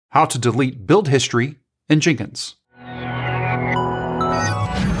How to delete build history in Jenkins.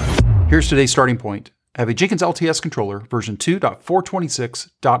 Here's today's starting point. I have a Jenkins LTS controller, version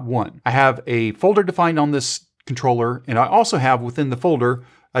 2.426.1. I have a folder defined on this controller, and I also have within the folder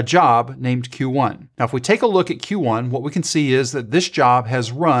a job named Q1. Now, if we take a look at Q1, what we can see is that this job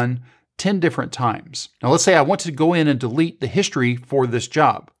has run 10 different times. Now, let's say I want to go in and delete the history for this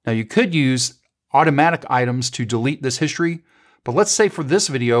job. Now, you could use automatic items to delete this history, but let's say for this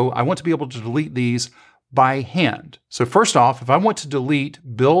video, I want to be able to delete these by hand. So first off, if I want to delete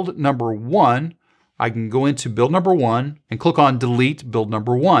build number 1, I can go into build number 1 and click on delete build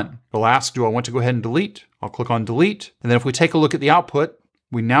number 1. It'll ask, do I want to go ahead and delete? I'll click on delete. And then if we take a look at the output,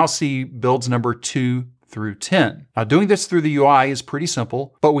 we now see builds number 2 through 10. Now, doing this through the UI is pretty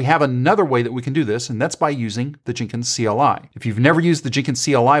simple, but we have another way that we can do this, and that's by using the Jenkins CLI. If you've never used the Jenkins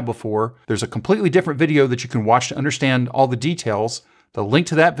CLI before, there's a completely different video that you can watch to understand all the details. The link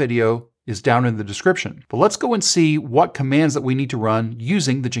to that video is down in the description. But let's go and see what commands that we need to run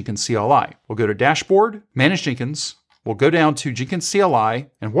using the Jenkins CLI. We'll go to Dashboard, Manage Jenkins. We'll go down to Jenkins CLI,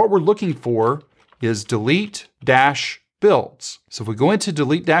 and what we're looking for is delete dash builds. So if we go into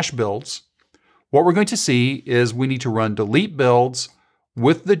delete dash builds, what we're going to see is we need to run delete builds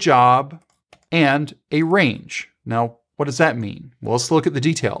with the job and a range. Now, what does that mean? Well, let's look at the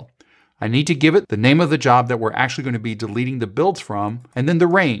detail. I need to give it the name of the job that we're actually going to be deleting the builds from, and then the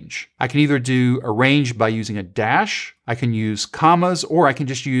range. I can either do a range by using a dash, I can use commas, or I can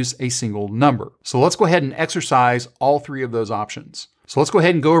just use a single number. So let's go ahead and exercise all three of those options. So let's go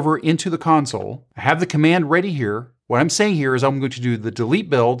ahead and go over into the console. I have the command ready here. What I'm saying here is I'm going to do the delete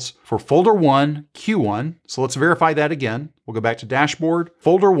builds for folder 1, Q1. So let's verify that again. We'll go back to Dashboard,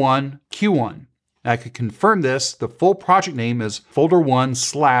 folder 1, Q1. I could confirm this. The full project name is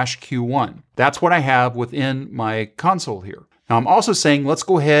folder1/Q1. That's what I have within my console here. Now I'm also saying let's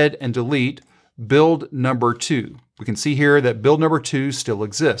go ahead and delete build number 2. We can see here that build number 2 still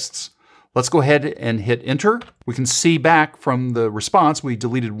exists. Let's go ahead and hit enter. We can see back from the response we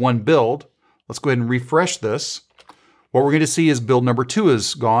deleted one build. Let's go ahead and refresh this. What we're going to see is build number 2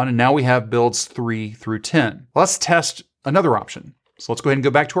 is gone, and now we have builds 3 through 10. Let's test another option. So let's go ahead and go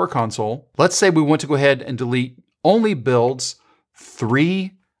back to our console. Let's say we want to go ahead and delete only builds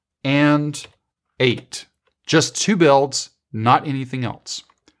 3 and 8. Just 2 builds, not anything else.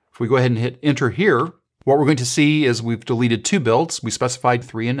 If we go ahead and hit enter here, what we're going to see is we've deleted 2 builds. We specified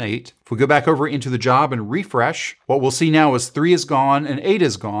 3 and 8. If we go back over into the job and refresh, what we'll see now is 3 is gone and 8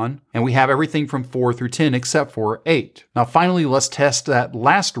 is gone, and we have everything from 4 through 10 except for 8. Now finally, let's test that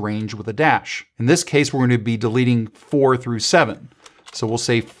last range with a dash. In this case, we're going to be deleting 4 through 7. So we'll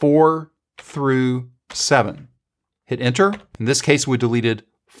say 4 through 7. Hit enter. In this case, we deleted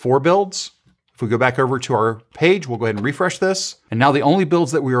 4 builds. If we go back over to our page, we'll go ahead and refresh this. And now the only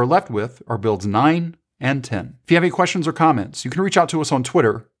builds that we are left with are builds 9 and 10. If you have any questions or comments, you can reach out to us on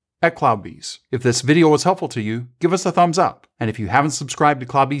Twitter @CloudBees. If this video was helpful to you, give us a thumbs up. And if you haven't subscribed to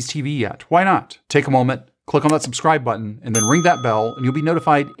CloudBees TV yet, why not? Take a moment, click on that subscribe button, and then ring that bell, and you'll be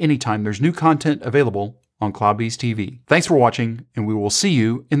notified anytime there's new content available on CloudBees TV. Thanks for watching, and we will see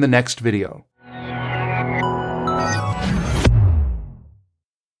you in the next video.